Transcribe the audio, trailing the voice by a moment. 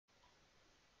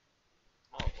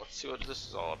see what this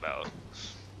is all about.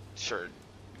 Sure,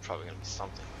 probably gonna be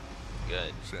something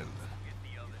good. Send.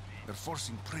 They're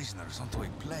forcing prisoners onto a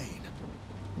plane.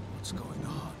 What's going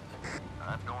on?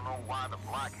 I don't know why the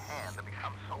Black Hand have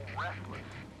become so restless.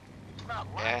 It's not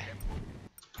like Yeah.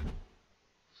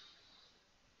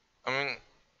 I mean,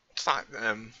 it's not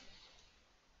them.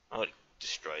 I would have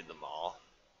destroyed them all.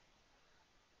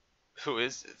 Who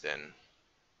is it then?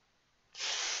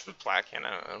 The Black Hand,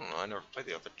 I don't know. I never played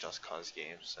the other Just Cause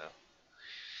games, so.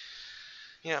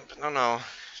 Yeah, but don't know.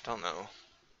 Don't know.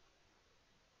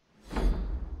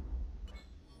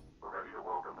 Ready to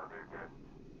welcome them again.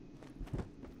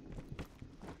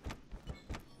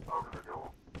 Open the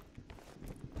door.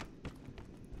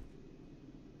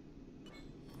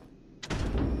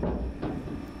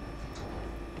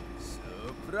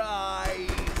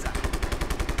 Surprise!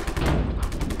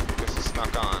 Guess it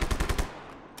snuck on.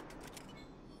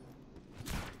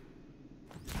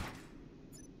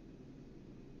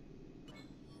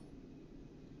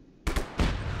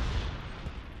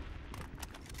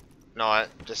 No, I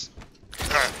just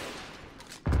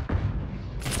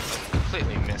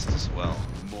completely missed as well.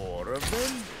 More of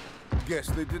them? Guess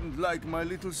they didn't like my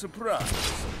little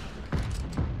surprise.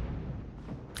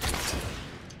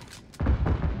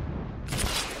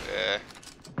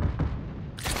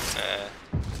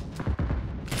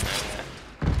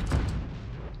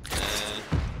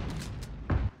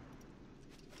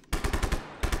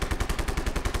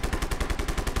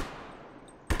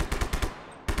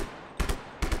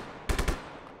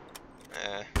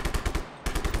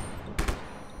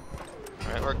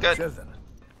 Alright, we're good. Sheldon,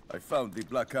 I found the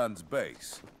Black Hand's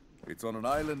base. It's on an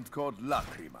island called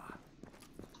Lacrima.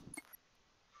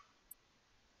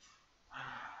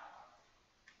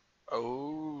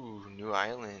 Oh, new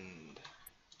island.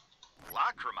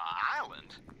 Lacrima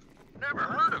Island? Never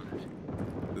heard of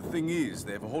it. The thing is,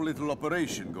 they have a whole little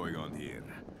operation going on here.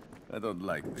 I don't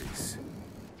like this.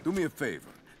 Do me a favor.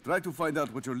 Try to find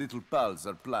out what your little pals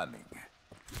are planning.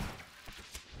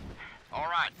 All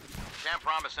right. Can't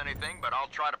promise anything, but I'll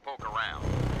try to poke around.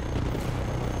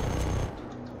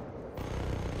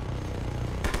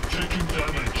 Taking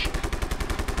damage.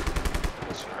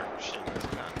 That's our machine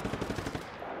gun.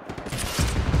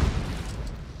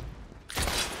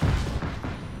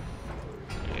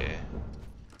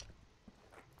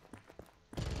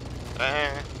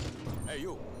 Yeah. Hey,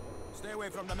 you. Stay away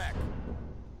from the mech.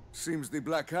 Seems the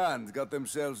Black Hand got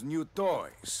themselves new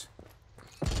toys.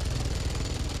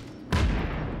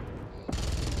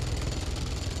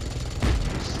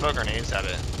 Throw grenades at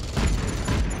it.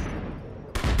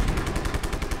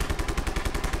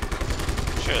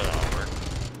 Sure, that'll work.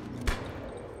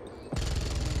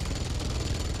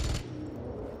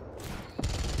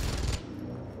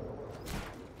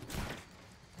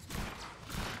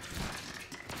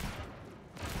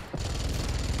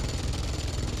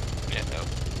 Yeah, nope.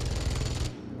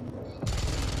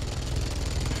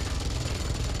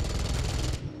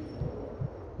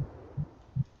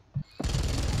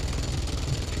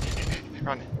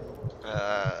 Run.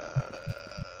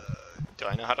 Do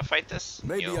I know how to fight this?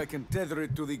 Maybe Yo. I can tether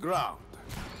it to the ground.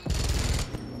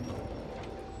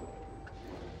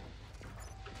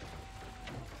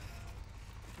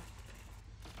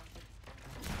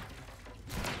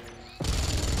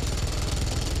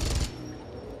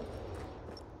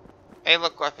 Hey,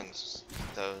 look, weapons.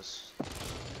 Those.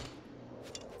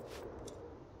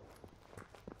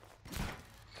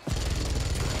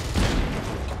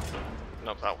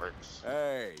 Nope, that works.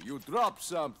 Hey, you dropped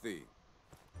something.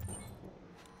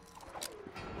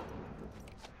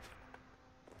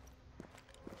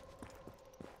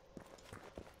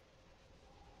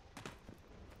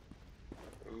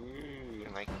 Ooh,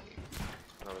 like, I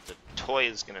don't know what the toy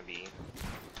is gonna be.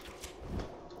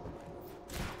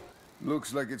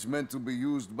 Looks like it's meant to be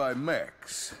used by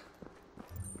mechs.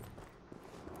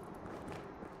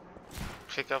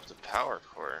 Pick up the power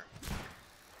core.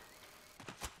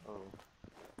 Oh.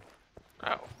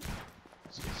 Oh.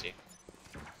 That's easy.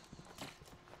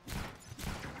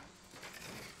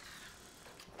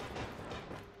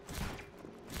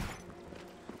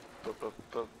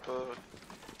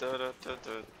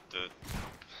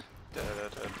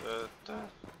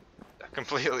 I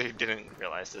completely didn't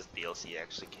realize this DLC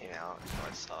actually came out until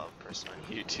I saw a person on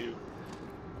YouTube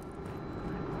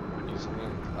using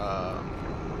it.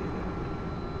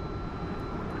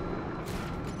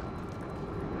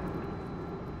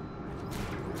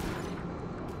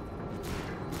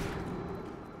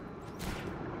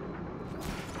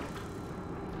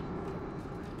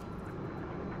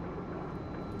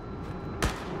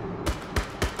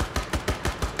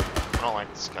 I don't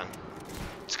like this gun.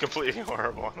 It's completely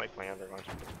horrible, unlike my other one.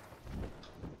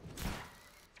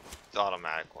 the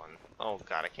automatic one. Oh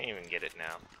god, I can't even get it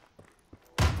now.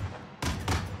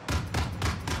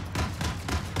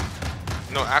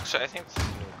 No, actually, I think it's the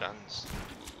new guns.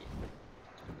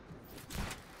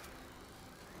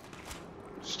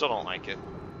 Still don't like it.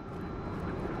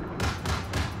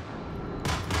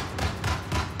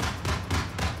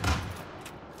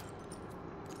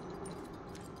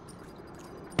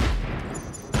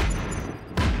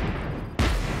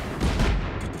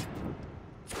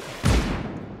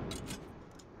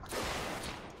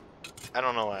 I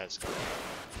don't know why it's going.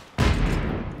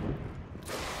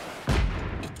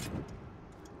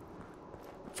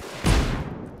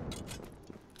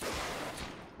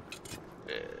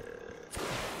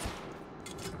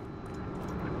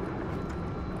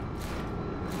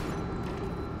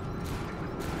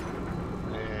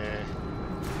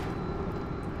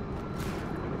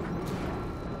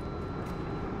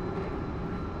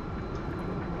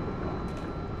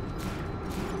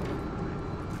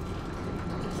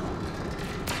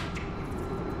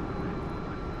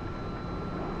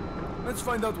 Let's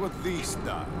find out what this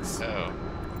does. Oh.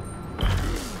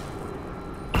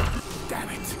 Damn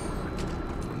it.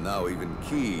 Now even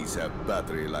keys have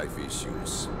battery life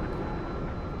issues.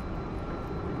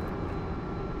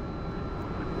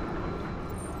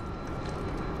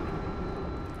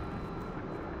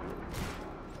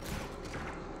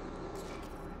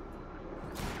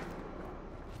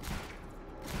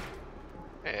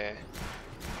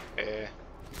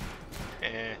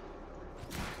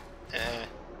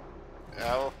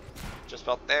 Oh, just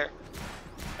about there.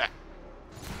 Ah.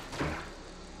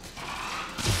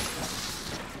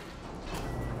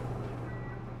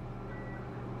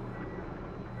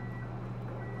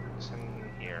 What's in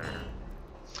here?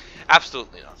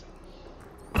 Absolutely nothing.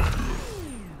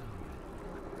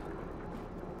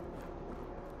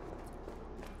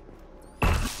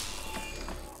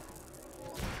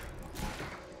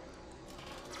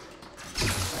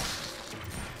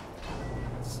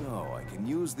 So I can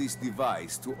use this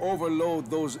device to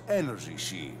overload those energy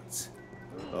shields.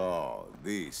 Oh,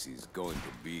 this is going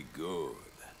to be good.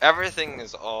 Everything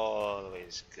is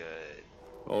always good.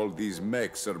 All these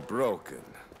mechs are broken.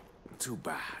 Too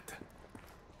bad.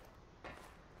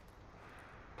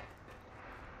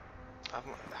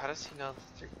 How does he know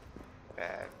that they're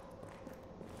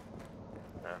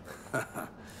bad?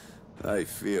 I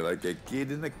feel like a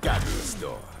kid in a candy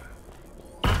store.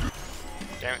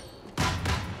 Damn it.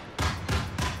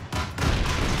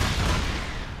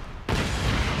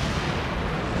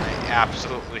 I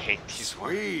absolutely hate these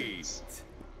ones.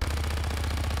 I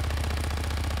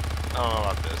don't know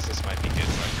about this. This might be good.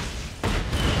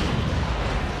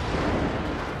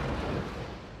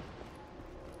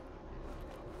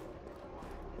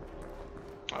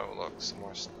 Oh look, some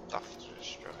more stuff to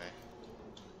destroy.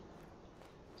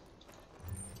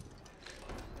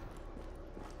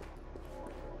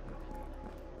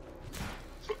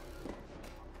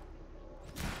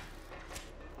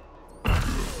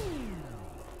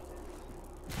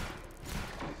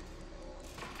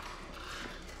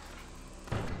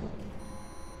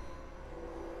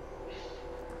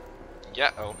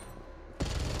 Yeah, oh.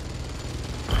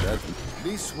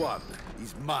 This one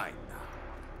is mine.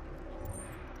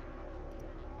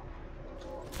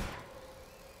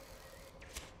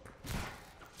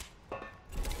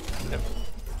 Yep.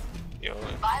 Yo.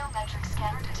 Biometric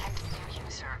scanner detected new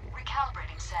user.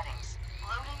 Recalibrating settings.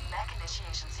 Loading mech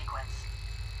initiation sequence.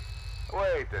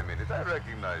 Wait a minute, I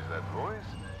recognize that voice.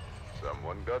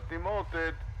 Someone got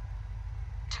demoted.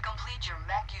 To complete your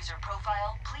mech user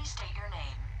profile, please state your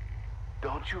name.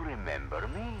 Don't you remember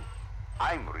me?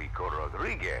 I'm Rico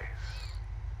Rodriguez.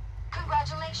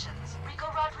 Congratulations, Rico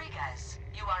Rodriguez.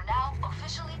 You are now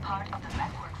officially part of the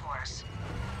mech workforce.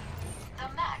 The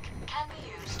mech can be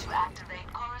used to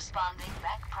activate corresponding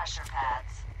mech pressure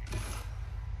pads.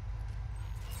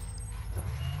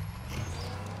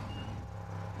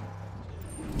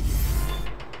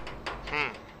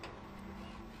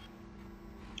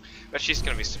 But she's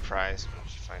gonna be surprised when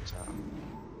she finds out.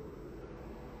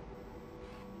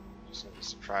 She's gonna be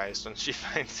surprised when she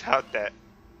finds out that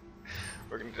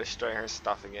we're gonna destroy her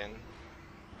stuff again.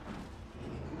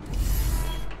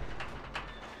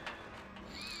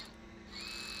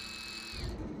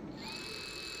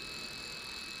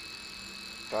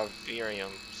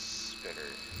 Bavarium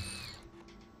spitter.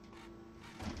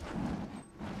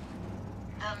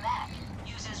 The mech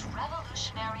uses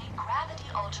revolutionary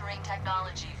gravity-altering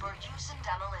technology for use in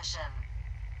demolition.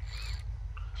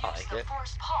 I Use like the it.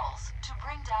 force pulse to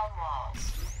bring down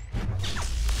walls.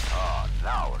 Oh,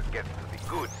 now we're getting to the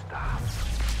good stuff.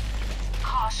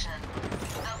 Caution.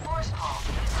 The force pulse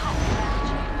is highly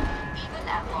damaging, even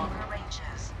at longer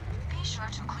ranges.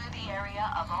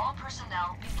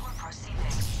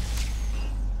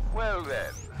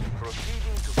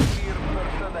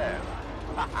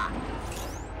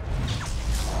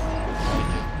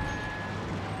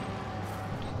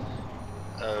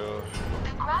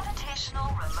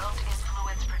 additional remote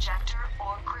influence projector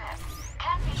or grip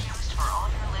can be used for all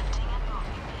your lifting and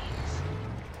moving needs.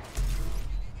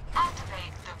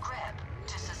 Activate the grip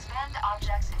to suspend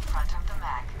objects in front of the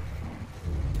mech.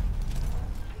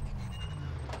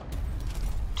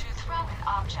 To throw an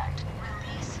object,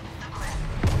 release the grip.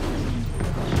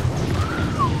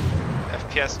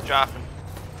 FPS dropping.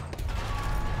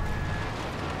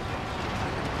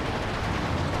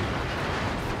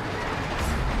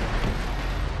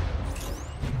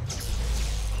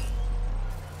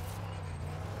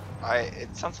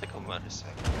 It sounds like a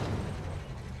motorcycle.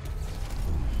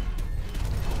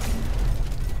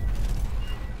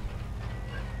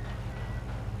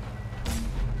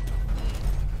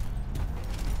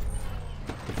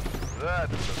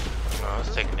 That's No,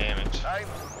 it's taking damage. time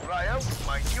to try out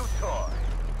my new toy.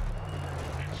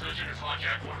 Insurgent is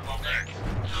hijacked one of our mechs.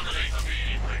 Terminate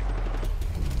immediately.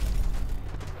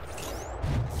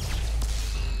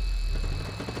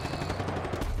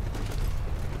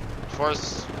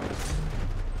 Force.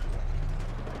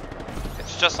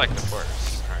 It's just like the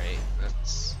Force, alright?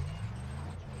 That's.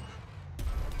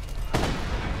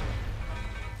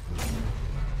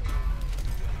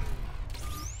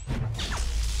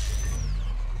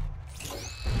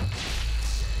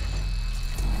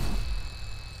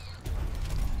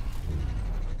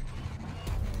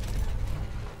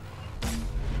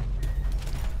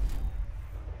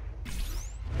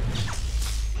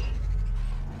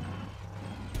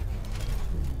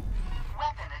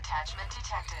 Attachment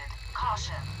detected.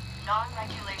 Caution.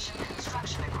 Non-regulation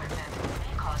construction equipment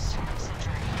may cause serious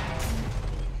injury.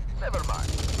 Never mind.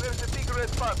 There's a big red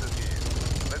button here.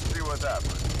 Let's see what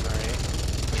happens. Alright.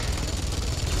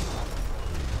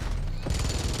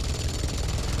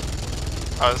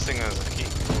 Oh, this thing is a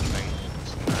heat cool thing.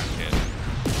 It's not good.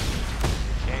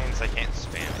 Canes, I can't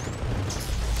spam it.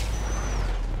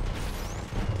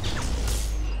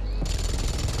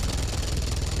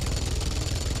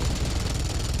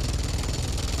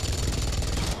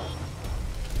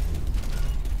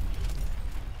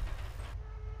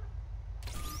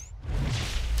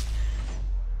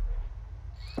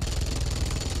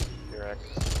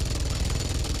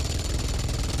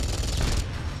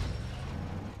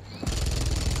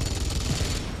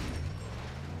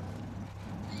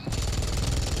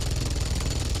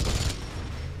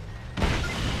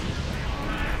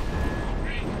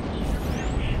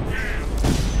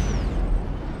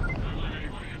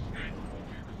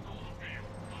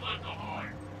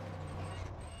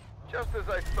 Just as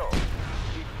I thought, it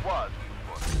was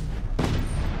important.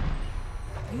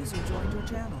 User joined your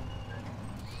channel.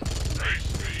 Face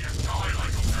me and die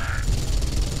like a man.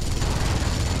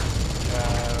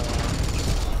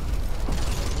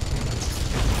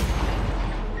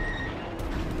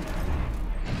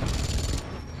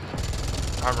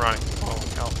 I'm running low on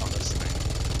health on this thing.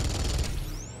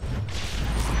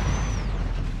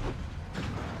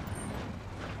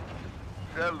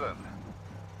 Sheldon,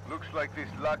 looks like this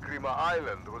Lacrima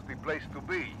Island was the place to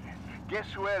be. Guess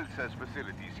who else has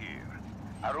facilities here?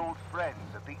 Our old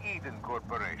friends at the Eden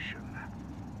Corporation.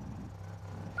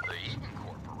 The Eden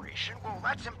Corporation? Well,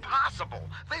 that's impossible.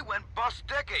 They went bust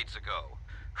decades ago.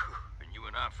 And you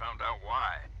and I found out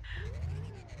why.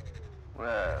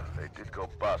 Well, they did go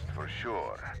bust for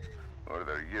sure. Or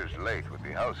they're years late with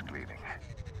the house cleaning.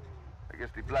 I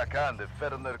guess the Black Hand have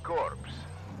fed on their corpse,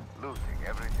 looting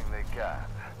everything they can.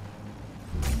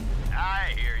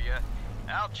 I hear ya.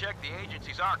 I'll check the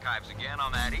agency's archives again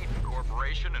on that Eden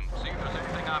Corporation and see if there's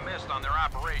anything I missed on their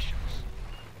operations.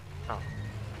 Oh.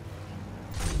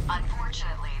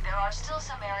 Unfortunately, there are still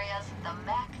some areas the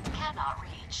mech cannot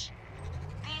reach.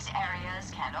 These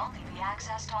areas can only be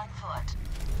accessed on foot.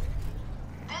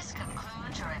 This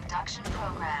concludes your induction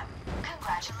program.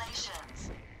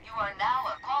 Congratulations. You are now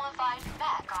a qualified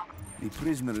mech operator. The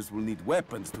prisoners will need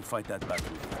weapons to fight that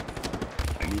battle.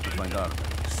 I need to find armors.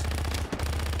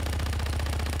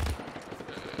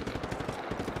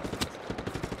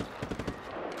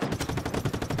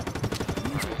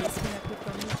 User disconnected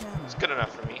from your channel. It's good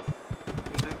enough for me.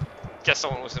 Guess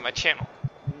someone was in my channel.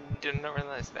 Didn't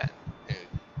realize that. I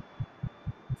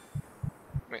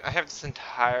mean, I have this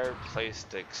entire place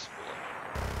to explore.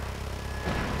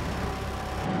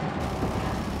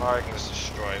 Or I can just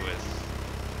destroy with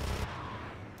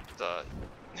the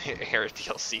air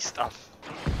DLC stuff.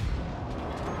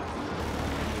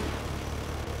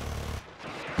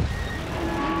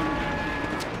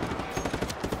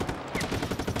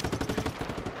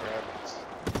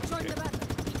 Join the battle.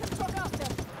 We can talk after.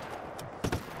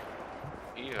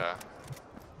 Eva.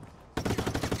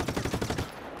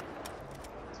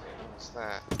 What's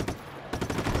that?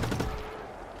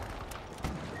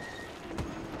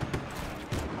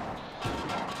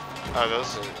 Oh,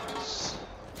 those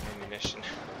are ammunition.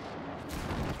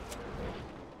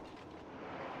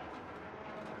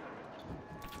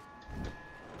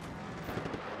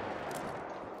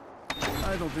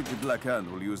 I don't think the Black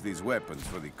Hand will use these weapons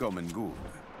for the common good.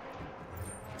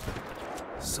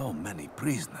 So many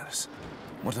prisoners.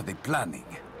 What are they planning?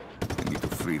 We need to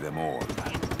free them all.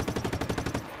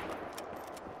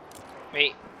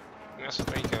 Wait. That's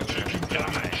where you go.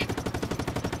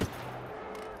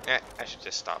 I should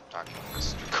just stop talking.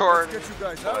 Just record. Let's get you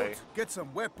guys play. out, get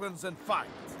some weapons and fight.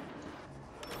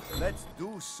 Let's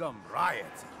do some rioting.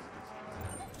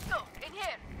 So, in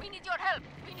here, we need your help.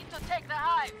 We need to take the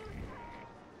hive.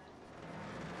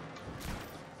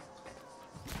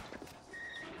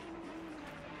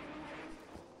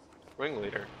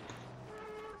 Ringleader.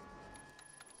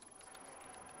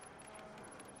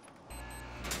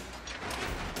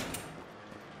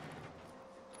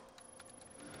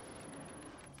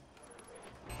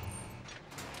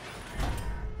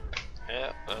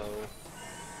 Uh-oh.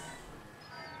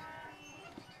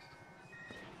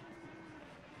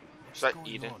 Is that What's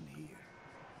Eden? going on here?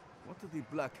 What are the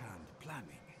Black Hand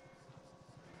planning?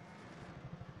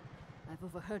 I've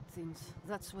overheard things.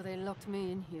 That's why they locked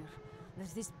me in here.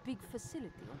 There's this big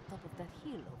facility on top of that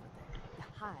hill over there. The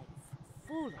hive,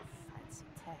 full of fancy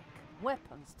tech.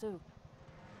 Weapons, too.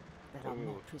 There are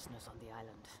more prisoners on the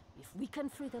island. If we can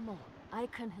free them all, I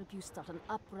can help you start an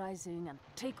uprising and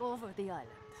take over the island.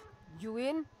 You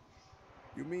in?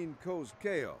 You mean cause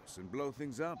chaos and blow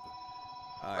things up?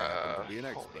 I happen to be an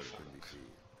holy expert fuck. in the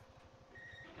field.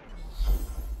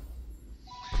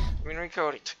 I mean, Rico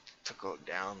already took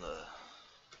down the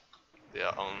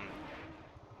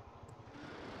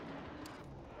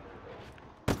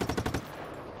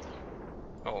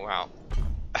Oh wow.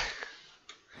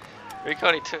 Rico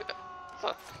already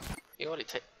fuck. He already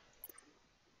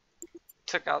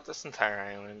took out this entire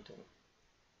island and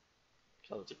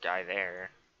killed the guy there.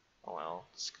 Oh well,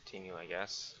 let's continue, I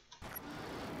guess.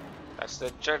 That's the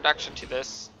introduction to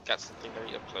this. Got something to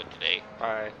upload today.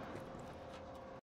 Bye.